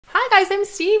Hi guys, I'm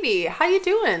Stevie. How you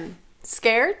doing?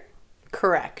 Scared?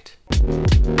 Correct.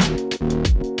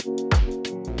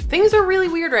 Things are really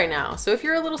weird right now, so if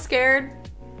you're a little scared,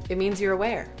 it means you're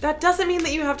aware. That doesn't mean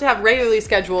that you have to have regularly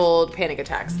scheduled panic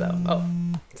attacks though. Oh,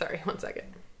 sorry, 1 second.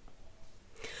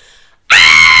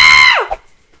 Ah!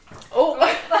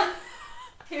 Oh.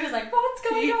 He was like, what's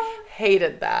going on?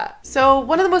 Hated that. So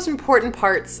one of the most important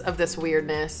parts of this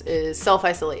weirdness is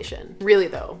self-isolation. Really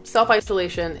though,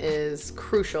 self-isolation is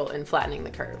crucial in flattening the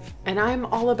curve. And I'm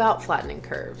all about flattening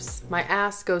curves. My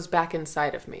ass goes back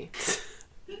inside of me.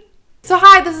 So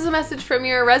hi, this is a message from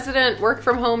your resident work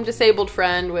from home disabled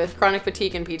friend with chronic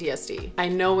fatigue and PTSD. I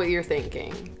know what you're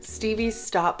thinking. Stevie,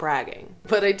 stop bragging.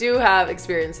 But I do have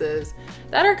experiences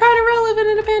that are kind of relevant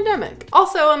in a pandemic.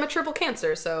 Also, I'm a triple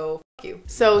cancer, so f you.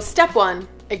 So step 1,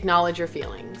 acknowledge your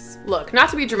feelings. Look, not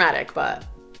to be dramatic, but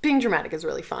being dramatic is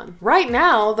really fun. Right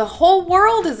now, the whole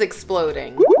world is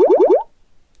exploding.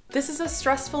 This is a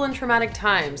stressful and traumatic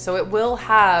time, so it will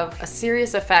have a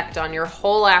serious effect on your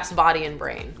whole ass body and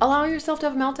brain. Allow yourself to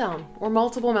have a meltdown or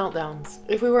multiple meltdowns.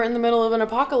 If we were in the middle of an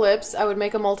apocalypse, I would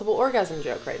make a multiple orgasm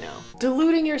joke right now.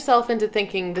 Deluding yourself into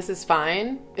thinking this is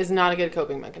fine is not a good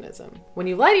coping mechanism. When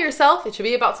you lie to yourself, it should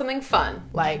be about something fun.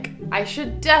 Like, I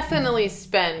should definitely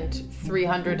spend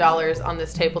 $300 on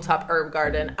this tabletop herb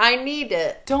garden. I need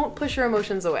it. Don't push your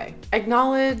emotions away.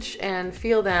 Acknowledge and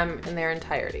feel them in their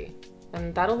entirety.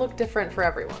 And that'll look different for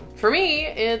everyone. For me,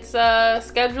 it's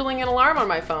scheduling an alarm on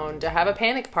my phone to have a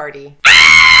panic party.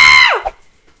 Ah!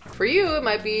 For you, it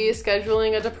might be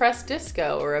scheduling a depressed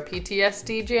disco or a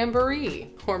PTSD jamboree.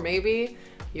 Or maybe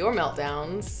your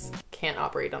meltdowns can't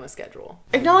operate on a schedule.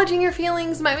 Acknowledging your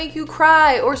feelings might make you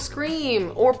cry or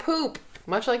scream or poop,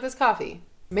 much like this coffee.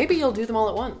 Maybe you'll do them all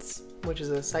at once, which is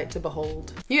a sight to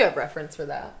behold. You have reference for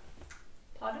that.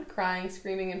 Pardon? Crying,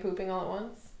 screaming, and pooping all at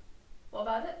once. What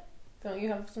about it? Don't you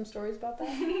have some stories about that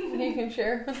you can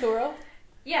share with the world?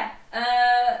 Yeah.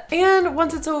 And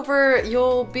once it's over,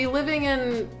 you'll be living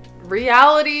in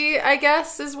reality, I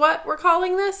guess, is what we're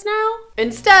calling this now.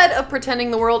 Instead of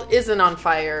pretending the world isn't on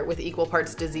fire with equal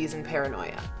parts disease and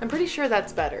paranoia. I'm pretty sure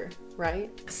that's better, right?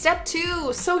 Step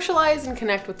 2, socialize and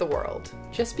connect with the world.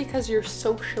 Just because you're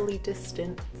socially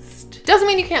distanced doesn't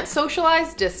mean you can't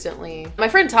socialize distantly. My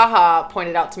friend Taha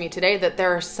pointed out to me today that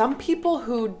there are some people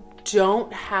who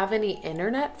don't have any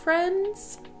internet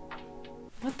friends?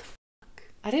 What the fuck?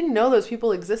 I didn't know those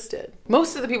people existed.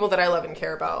 Most of the people that I love and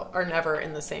care about are never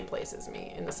in the same place as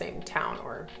me, in the same town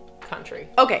or country.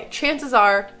 Okay, chances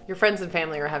are your friends and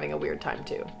family are having a weird time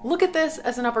too. Look at this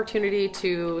as an opportunity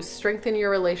to strengthen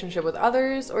your relationship with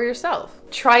others or yourself.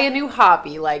 Try a new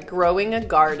hobby like growing a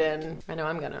garden. I know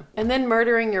I'm gonna. And then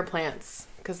murdering your plants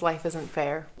because life isn't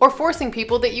fair. Or forcing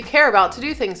people that you care about to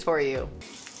do things for you.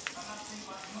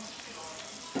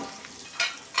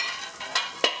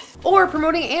 Or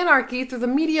promoting anarchy through the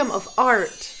medium of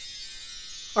art.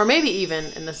 Or maybe even,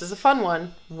 and this is a fun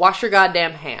one, wash your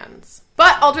goddamn hands.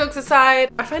 But all jokes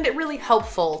aside, I find it really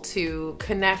helpful to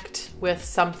connect with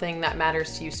something that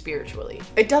matters to you spiritually.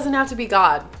 It doesn't have to be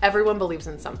God. Everyone believes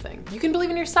in something. You can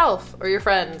believe in yourself or your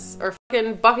friends or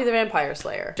fucking Buffy the Vampire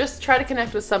Slayer. Just try to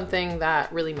connect with something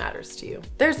that really matters to you.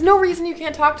 There's no reason you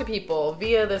can't talk to people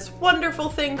via this wonderful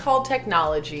thing called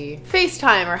technology.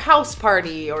 FaceTime or House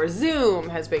Party or Zoom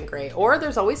has been great. Or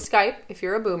there's always Skype if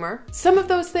you're a boomer. Some of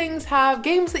those things have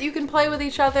games that you can play with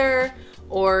each other,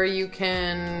 or you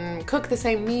can cook the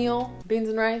same meal, beans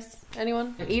and rice,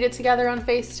 anyone? And eat it together on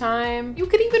FaceTime. You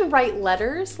could even write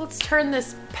letters. Let's turn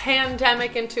this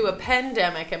pandemic into a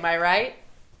pendemic, am I right?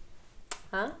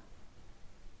 Huh?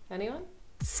 Anyone?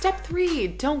 Step 3,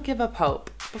 don't give up hope.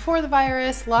 Before the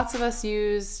virus, lots of us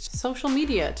used social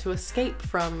media to escape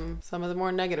from some of the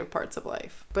more negative parts of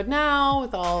life. But now,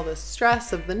 with all the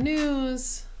stress of the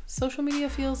news, social media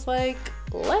feels like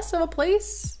less of a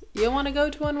place you want to go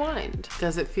to unwind.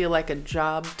 Does it feel like a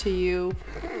job to you?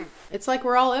 It's like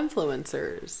we're all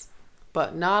influencers,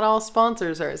 but not all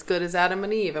sponsors are as good as Adam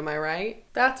and Eve, am I right?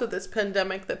 That's what this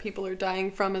pandemic that people are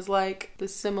dying from is like.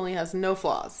 This simile has no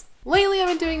flaws. Lately, I've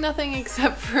been doing nothing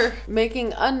except for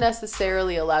making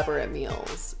unnecessarily elaborate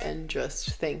meals and just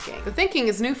thinking. The thinking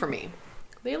is new for me.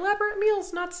 The elaborate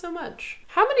meals, not so much.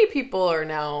 How many people are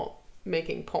now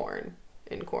making porn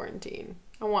in quarantine?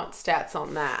 I want stats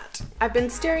on that. I've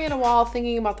been staring at a wall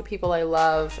thinking about the people I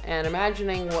love and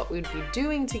imagining what we'd be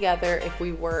doing together if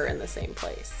we were in the same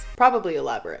place. Probably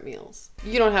elaborate meals.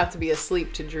 You don't have to be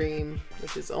asleep to dream,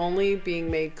 which is only being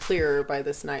made clearer by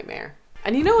this nightmare.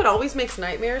 And you know what always makes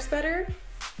nightmares better?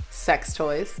 sex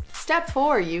toys. Step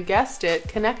 4, you guessed it,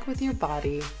 connect with your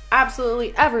body.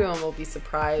 Absolutely everyone will be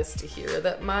surprised to hear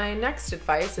that my next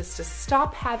advice is to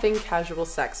stop having casual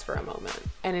sex for a moment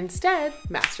and instead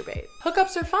masturbate.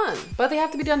 Hookups are fun, but they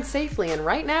have to be done safely, and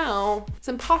right now it's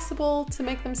impossible to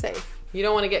make them safe. You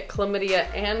don't want to get chlamydia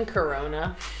and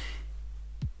corona.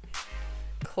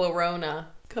 Chlorona,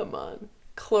 come on.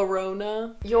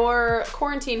 Chlorona. Your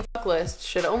quarantine fuck list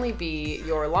should only be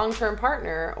your long-term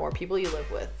partner or people you live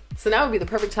with. So now would be the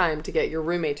perfect time to get your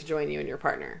roommate to join you and your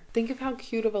partner. Think of how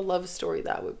cute of a love story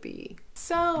that would be.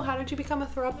 So, how did you become a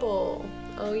throuple?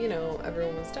 Oh, you know,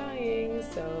 everyone was dying,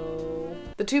 so...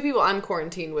 The 2 people I'm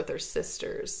quarantined with are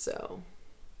sisters, so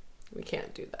we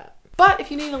can't do that. But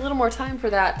if you need a little more time for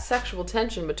that sexual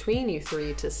tension between you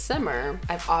 3 to simmer,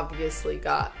 I've obviously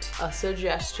got a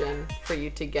suggestion for you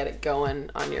to get it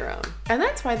going on your own. And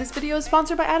that's why this video is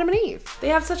sponsored by Adam and Eve. They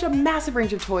have such a massive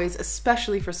range of toys,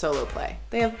 especially for solo play.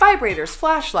 They have vibrators,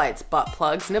 flashlights, butt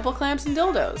plugs, nipple clamps, and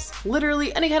dildos.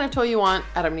 Literally any kind of toy you want,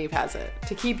 Adam and Eve has it.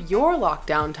 To keep your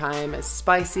lockdown time as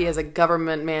spicy as a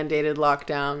government-mandated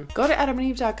lockdown, go to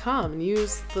adamandeve.com and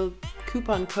use the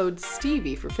coupon code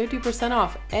Stevie for 50%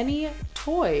 off any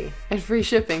toy and free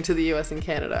shipping to the US and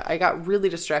Canada. I got really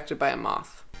distracted by a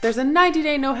moth. There's a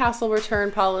 90-day no-hassle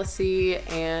return policy,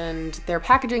 and their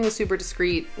packaging is super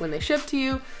discreet when they ship to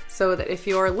you, so that if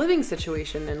your living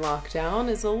situation in lockdown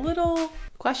is a little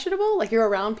questionable, like you're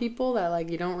around people that like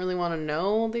you don't really want to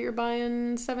know that you're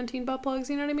buying 17 butt plugs,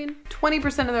 you know what I mean?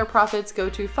 20% of their profits go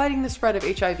to fighting the spread of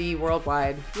HIV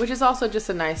worldwide, which is also just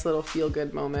a nice little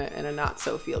feel-good moment and a not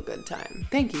so feel-good time.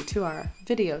 Thank you to our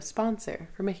video sponsor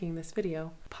for making this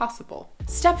video possible.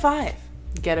 Step 5.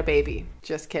 Get a baby.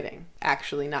 Just kidding.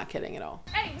 Actually, not kidding at all.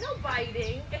 Hey, no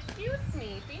biting. Excuse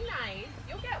me. Be nice.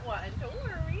 You'll get one. Don't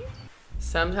worry.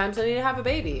 Sometimes I need to have a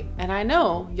baby. And I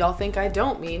know y'all think I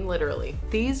don't mean literally.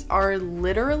 These are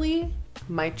literally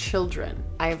my children.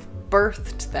 I've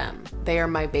birthed them. They are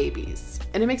my babies.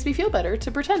 And it makes me feel better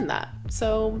to pretend that.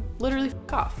 So literally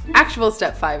fuck off. Actual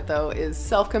step 5 though is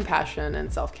self-compassion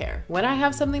and self-care. When I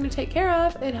have something to take care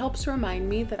of, it helps remind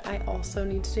me that I also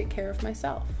need to take care of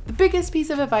myself. The biggest piece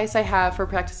of advice I have for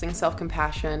practicing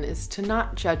self-compassion is to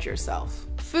not judge yourself.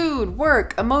 Food,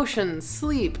 work, emotions,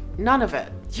 sleep, none of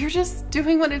it. You're just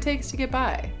doing what it takes to get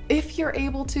by. If you're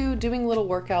able to, doing little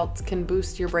workouts can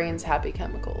boost your brain's happy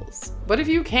chemicals. But if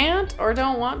you can't or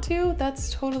don't want to,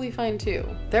 that's totally fine too.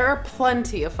 There are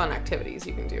plenty of fun activities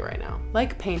you can do right now,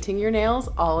 like painting your nails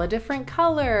all a different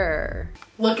color.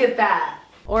 Look at that.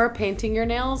 Or painting your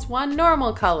nails one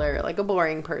normal color, like a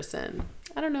boring person.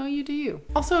 I don't know, you do you.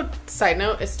 Also, side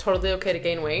note, it's totally okay to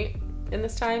gain weight in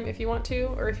this time if you want to,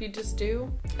 or if you just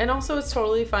do. And also it's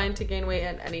totally fine to gain weight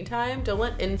at any time. Don't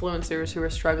let influencers who are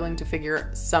struggling to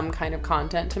figure some kind of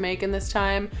content to make in this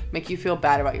time make you feel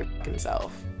bad about your fucking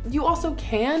self. You also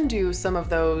can do some of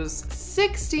those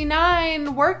 69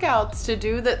 workouts to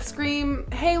do that scream,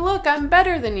 hey look, I'm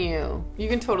better than you. You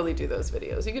can totally do those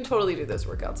videos. You can totally do those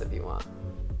workouts if you want.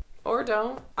 Or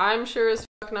don't. I'm sure as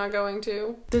fuck not going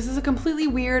to. This is a completely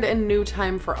weird and new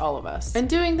time for all of us. And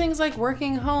doing things like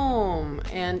working home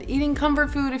and eating comfort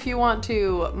food if you want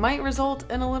to might result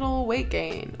in a little weight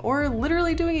gain. Or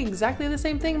literally doing exactly the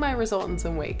same thing might result in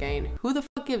some weight gain. Who the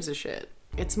fuck gives a shit?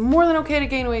 It's more than okay to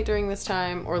gain weight during this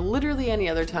time, or literally any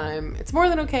other time. It's more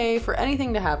than okay for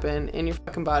anything to happen in your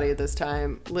fucking body at this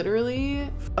time. Literally,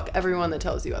 fuck everyone that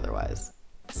tells you otherwise.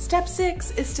 Step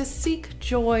 6 is to seek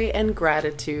joy and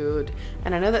gratitude.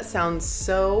 And I know that sounds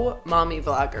so mommy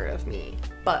vlogger of me,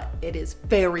 but it is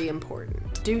very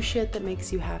important. Do shit that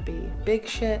makes you happy. Big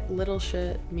shit, little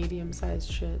shit,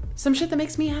 medium-sized shit. Some shit that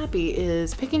makes me happy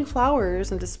is picking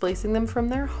flowers and displacing them from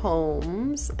their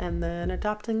homes and then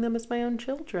adopting them as my own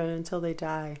children until they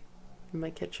die in my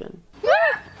kitchen.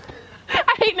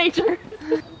 I hate nature.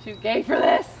 Too gay for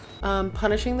this.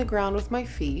 Punishing the ground with my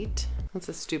feet. That's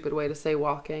a stupid way to say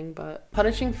walking, but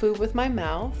punishing food with my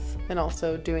mouth and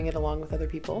also doing it along with other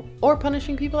people. Or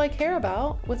punishing people I care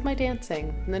about with my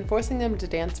dancing and then forcing them to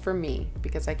dance for me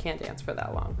because I can't dance for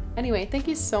that long. Anyway, thank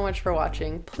you so much for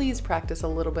watching. Please practice a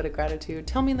little bit of gratitude.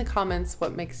 Tell me in the comments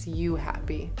what makes you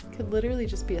happy. It could literally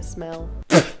just be a smell.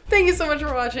 Thank you so much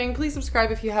for watching. Please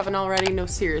subscribe if you haven't already. No,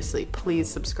 seriously, please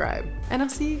subscribe. And I'll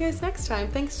see you guys next time.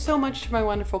 Thanks so much to my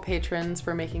wonderful patrons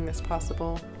for making this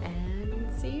possible.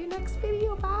 And see you next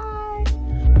video. Bye.